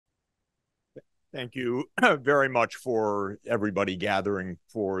Thank you very much for everybody gathering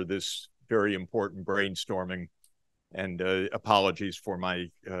for this very important brainstorming, and apologies for my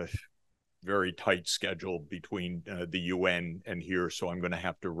very tight schedule between the UN and here, so I'm going to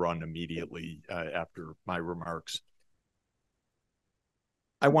have to run immediately after my remarks.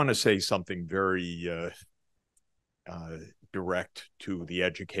 I want to say something very direct to the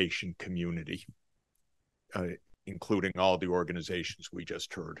education community, including all the organizations we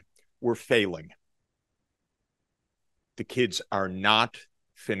just heard. We're failing. The kids are not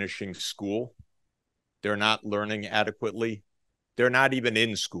finishing school. They're not learning adequately. They're not even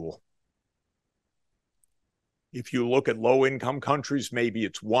in school. If you look at low-income countries, maybe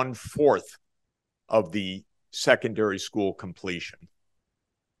it's 1/4 of the secondary school completion.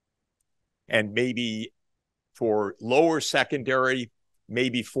 And maybe for lower secondary,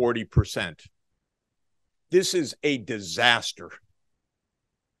 maybe 40%. This is a disaster.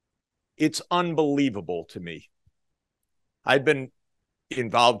 It's unbelievable to me. I've been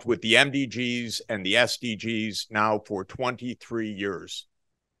involved with the MDGs and the SDGs now for 23 years.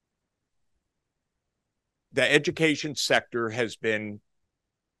 The education sector has been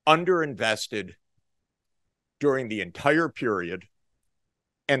underinvested during the entire period,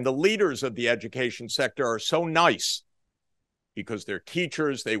 and the leaders of the education sector are so nice because they're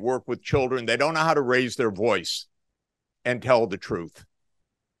teachers, they work with children, they don't know how to raise their voice and tell the truth.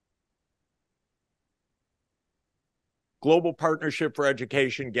 Global Partnership for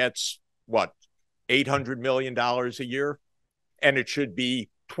Education gets, what, $800 million a year? And it should be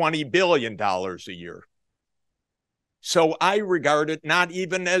 $20 billion a year. So I regard it not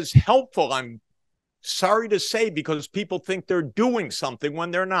even as helpful. I'm sorry to say, because people think they're doing something when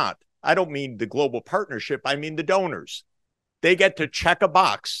they're not. I don't mean the Global Partnership, I mean the donors. They get to check a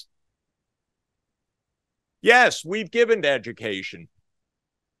box. Yes, we've given to education.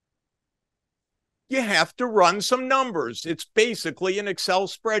 You have to run some numbers. It's basically an Excel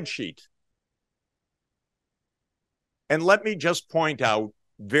spreadsheet. And let me just point out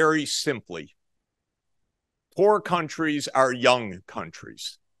very simply, poor countries are young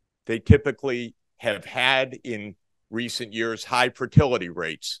countries. They typically have had in recent years high fertility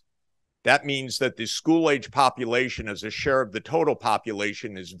rates. That means that the school-age population as a share of the total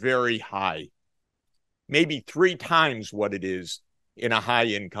population is very high, maybe 3 times what it is in a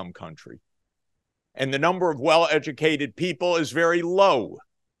high-income country. And the number of well-educated people is very low.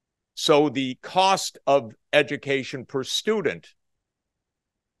 So the cost of education per student,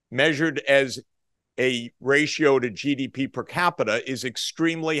 measured as a ratio to GDP per capita, is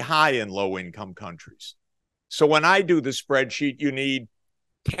extremely high in low-income countries. So when I do the spreadsheet, you need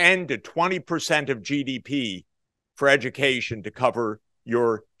 10 to 20% of GDP for education to cover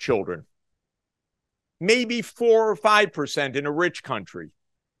your children. Maybe 4 or 5% in a rich country,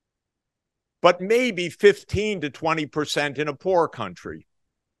 but maybe 15 to 20% in a poor country.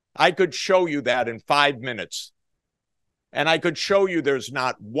 I could show you that in 5 minutes. And I could show you there's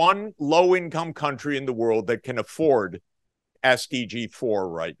not one low-income country in the world that can afford SDG 4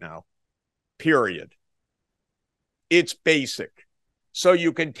 right now, period. It's basic. So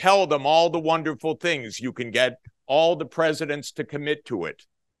you can tell them all the wonderful things. You can get all the presidents to commit to it.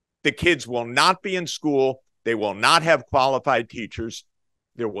 The kids will not be in school. They will not have qualified teachers.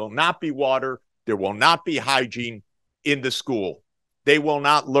 There will not be water. There will not be hygiene in the school. They will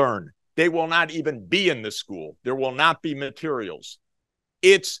not learn. They will not even be in the school. There will not be materials.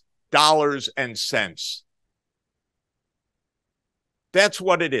 It's dollars and cents. That's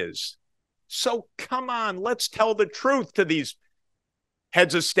what it is. So come on, let's tell the truth to these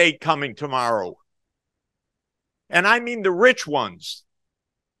heads of state coming tomorrow. And I mean the rich ones,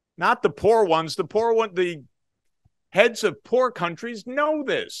 not the poor ones. The poor one, the heads of poor countries know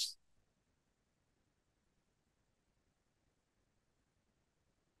this.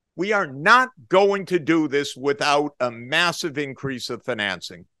 We are not going to do this without a massive increase of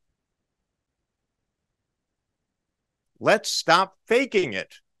financing. Let's stop faking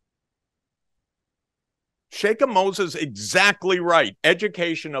it. Sheikha Moza is exactly right.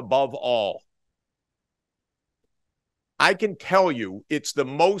 Education above all. I can tell you it's the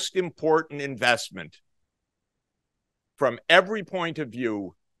most important investment from every point of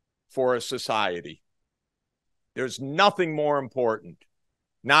view for a society. There's nothing more important.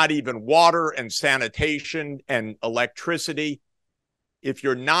 Not even water and sanitation and electricity. If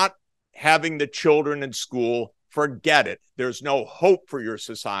you're not having the children in school, forget it. There's no hope for your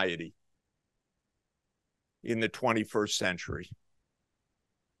society in the 21st century.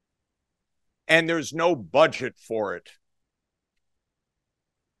 And there's no budget for it.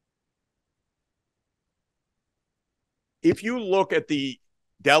 If you look at the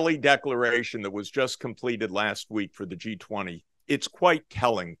Delhi Declaration that was just completed last week for the G20, it's quite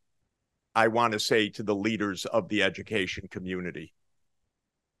telling, I want to say, to the leaders of the education community,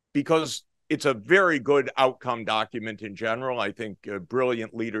 because it's a very good outcome document in general. I think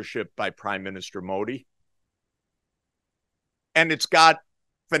brilliant leadership by Prime Minister Modi. And it's got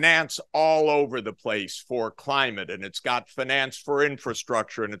finance all over the place for climate, and it's got finance for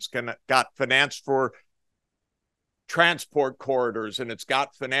infrastructure, and it's got finance for transport corridors, and it's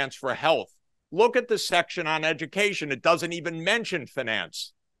got finance for health. Look at the section on education. It doesn't even mention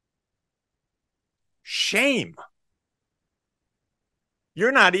finance. Shame.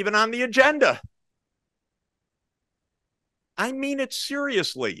 You're not even on the agenda. I mean it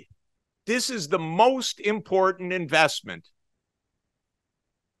seriously. This is the most important investment.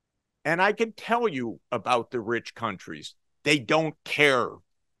 And I can tell you about the rich countries. They don't care.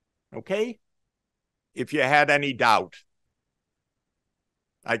 Okay? If you had any doubt.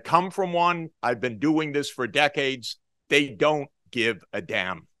 I come from one. I've been doing this for decades. They don't give a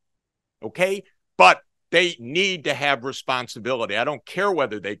damn. Okay? But they need to have responsibility. I don't care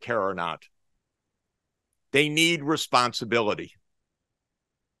whether they care or not. They need responsibility.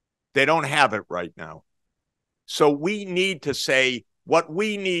 They don't have it right now. So we need to say what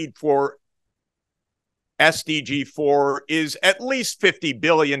we need for SDG 4 is at least $50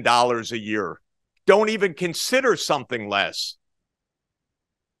 billion a year. Don't even consider something less.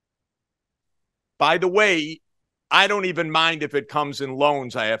 By the way, I don't even mind if it comes in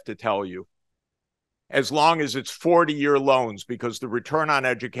loans, I have to tell you, as long as it's 40-year loans, because the return on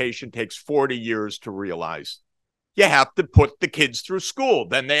education takes 40 years to realize. You have to put the kids through school.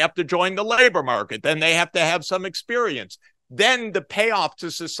 Then they have to join the labor market. Then they have to have some experience. Then the payoff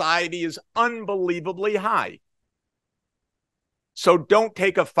to society is unbelievably high. So don't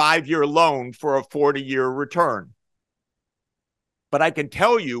take a 5-year loan for a 40-year return. But I can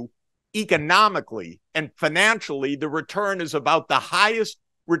tell you, economically and financially, the return is about the highest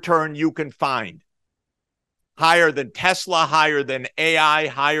return you can find. Higher than Tesla, higher than AI,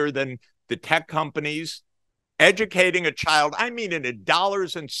 higher than the tech companies. Educating a child, I mean in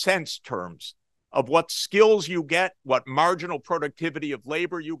dollars and cents terms, of what skills you get, what marginal productivity of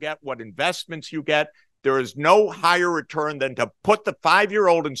labor you get, what investments you get. There is no higher return than to put the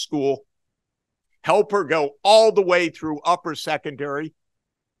 5-year-old in school, help her go all the way through upper secondary,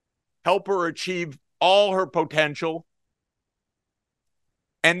 help her achieve all her potential,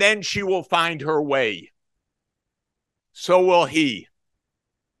 and then she will find her way. So will he.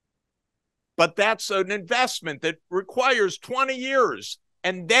 But that's an investment that requires 20 years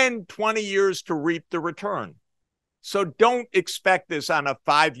and then 20 years to reap the return. So don't expect this on a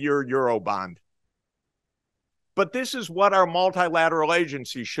 5-year Eurobond. But this is what our multilateral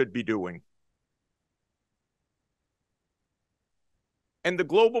agencies should be doing. And the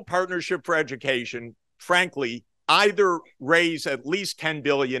Global Partnership for Education, frankly, either raise at least $10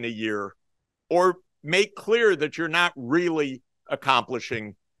 billion a year or make clear that you're not really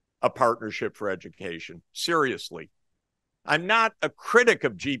accomplishing a partnership for education. Seriously. I'm not a critic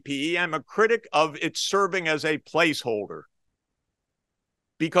of GPE. I'm a critic of it serving as a placeholder.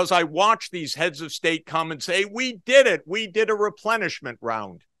 Because I watch these heads of state come and say, we did it. We did a replenishment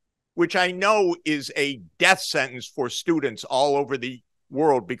round, which I know is a death sentence for students all over the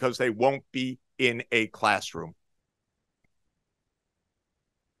world because they won't be in a classroom.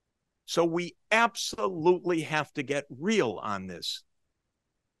 So we absolutely have to get real on this.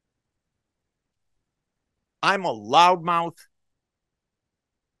 I'm a loudmouth,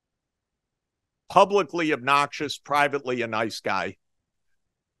 publicly obnoxious, privately a nice guy.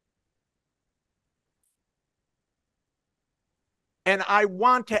 And I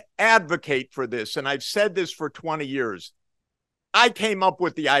want to advocate for this, and I've said this for 20 years. I came up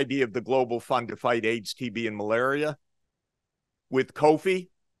with the idea of the Global Fund to fight AIDS, TB, and malaria with Kofi.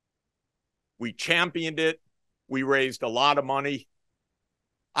 We championed it. We raised a lot of money.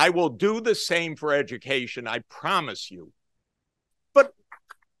 I will do the same for education, I promise you. But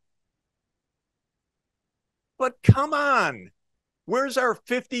come on. Where's our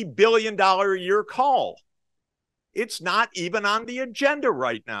 $50 billion a year call? It's not even on the agenda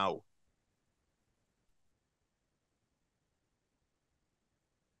right now.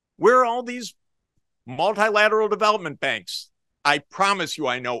 Where are all these multilateral development banks? I promise you,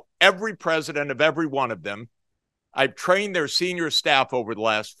 I know every president of every one of them. I've trained their senior staff over the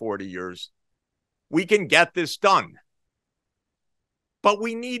last 40 years. We can get this done. But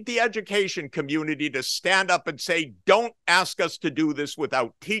we need the education community to stand up and say, don't ask us to do this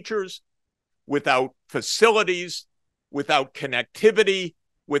without teachers, without facilities, without connectivity,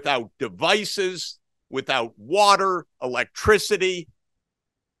 without devices, without water, electricity.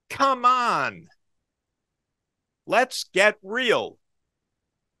 Come on. Let's get real.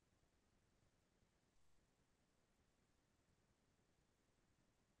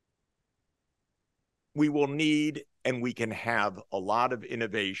 We will need and we can have a lot of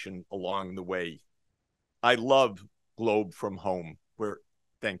innovation along the way. I love Globe from Home.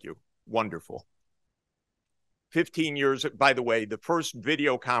 Thank you. Wonderful. 15 years, by the way, the first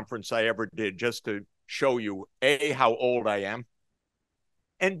video conference I ever did, just to show you, A, how old I am,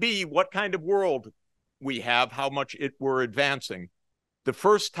 and B, what kind of world we have, how much we're advancing. The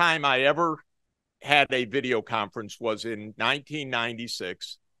first time I ever had a video conference was in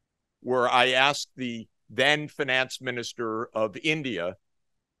 1996, where I asked the then finance minister of India,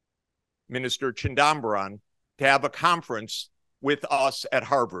 Minister Chidambaran, to have a conference with us at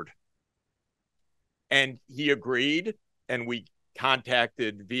Harvard. And he agreed, and we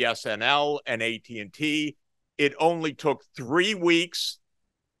contacted VSNL and AT&T. It only took 3 weeks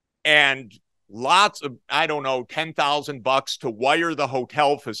and lots of, I don't know, $10,000 to wire the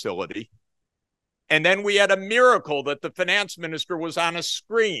hotel facility. And then we had a miracle that the finance minister was on a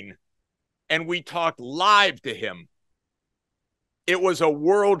screen and we talked live to him. It was a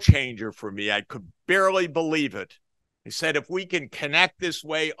world changer for me. I could barely believe it. He said, if we can connect this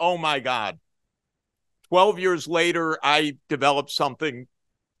way, oh my God. 12 years later, I developed something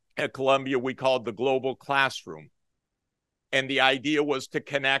at Columbia we called the Global Classroom. And the idea was to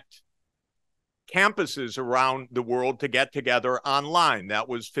connect campuses around the world to get together online. That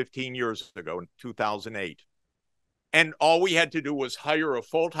was 15 years ago, in 2008. And all we had to do was hire a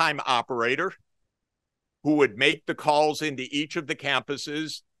full-time operator who would make the calls into each of the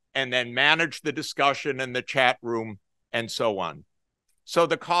campuses and then manage the discussion in the chat room and so on. So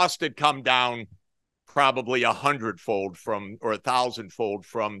the cost had come down probably 100-fold from, or 1,000-fold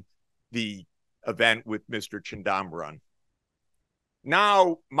from the event with Mr. Chidambaran.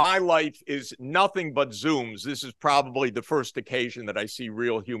 Now my life is nothing but Zooms. This is probably the first occasion that I see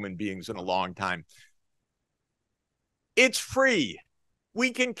real human beings in a long time. It's free. We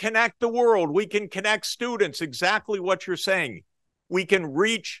can connect the world. We can connect students, exactly what you're saying. We can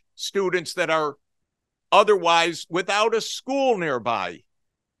reach students that are otherwise without a school nearby.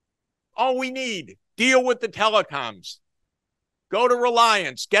 All we need, deal with the telecoms. Go to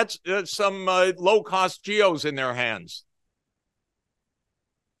Reliance, get some low-cost geos in their hands.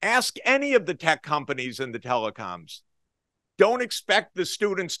 Ask any of the tech companies in the telecoms. Don't expect the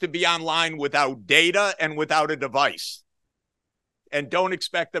students to be online without data and without a device. And don't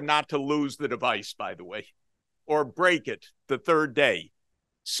expect them not to lose the device, by the way, or break it the third day.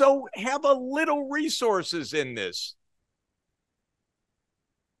 So have a little resources in this.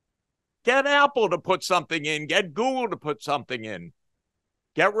 Get Apple to put something in. Get Google to put something in.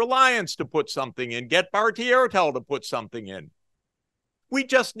 Get Reliance to put something in. Get Bharti Airtel to put something in. We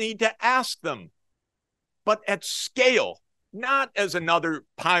just need to ask them, but at scale, not as another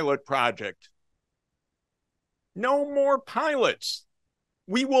pilot project. No more pilots.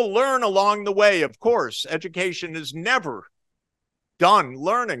 We will learn along the way, of course. Education is never done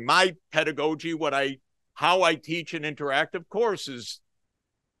learning. My pedagogy, how I teach and interact, of course, is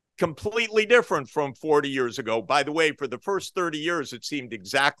completely different from 40 years ago. By the way, for the first 30 years, it seemed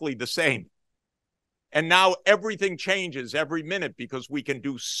exactly the same. And now everything changes every minute because we can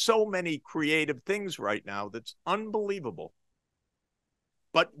do so many creative things right now that's unbelievable.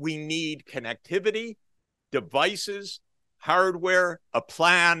 But we need connectivity, devices, hardware, a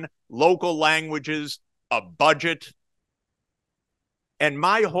plan, local languages, a budget. And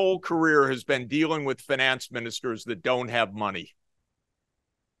my whole career has been dealing with finance ministers that don't have money.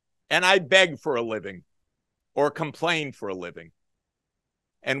 And I beg for a living or complain for a living.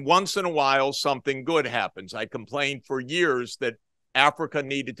 And once in a while, something good happens. I complained for years that Africa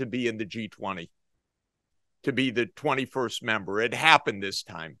needed to be in the G20, to be the 21st member. It happened this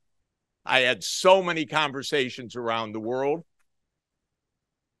time. I had so many conversations around the world.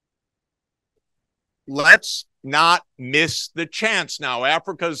 Let's not miss the chance now.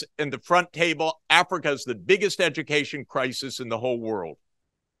 Africa's in the front table. Africa is the biggest education crisis in the whole world.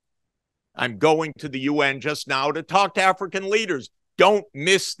 I'm going to the UN just now to talk to African leaders. Don't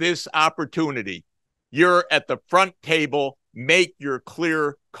miss this opportunity. You're at the front table. Make your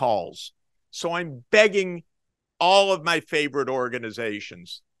clear calls. So I'm begging all of my favorite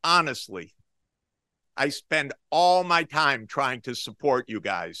organizations, honestly. I spend all my time trying to support you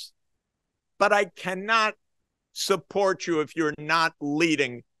guys. But I cannot support you if you're not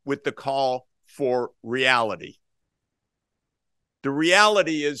leading with the call for reality. The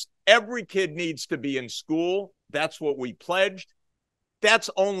reality is every kid needs to be in school. That's what we pledged.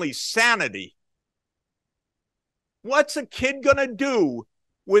 That's only sanity. What's a kid going to do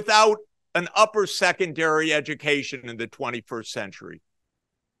without an upper secondary education in the 21st century.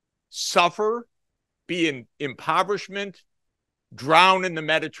 Suffer, be in impoverishment, drown in the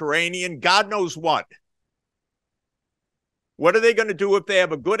Mediterranean, God knows what. What are they going to do if they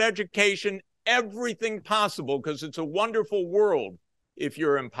have a good education? Everything possible, because it's a wonderful world if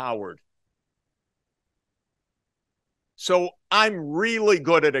you're empowered. So I'm really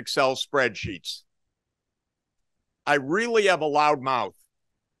good at Excel spreadsheets. I really have a loud mouth.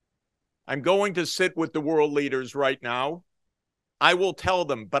 I'm going to sit with the world leaders right now. I will tell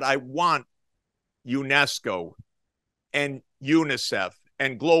them, but I want UNESCO and UNICEF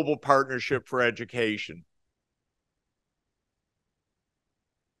and Global Partnership for Education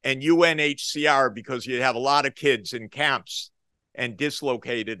and UNHCR, because you have a lot of kids in camps and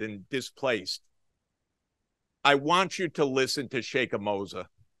dislocated and displaced. I want you to listen to Sheikha Moza.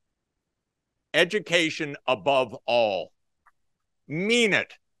 Education above all. Mean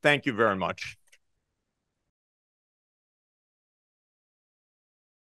it. Thank you very much.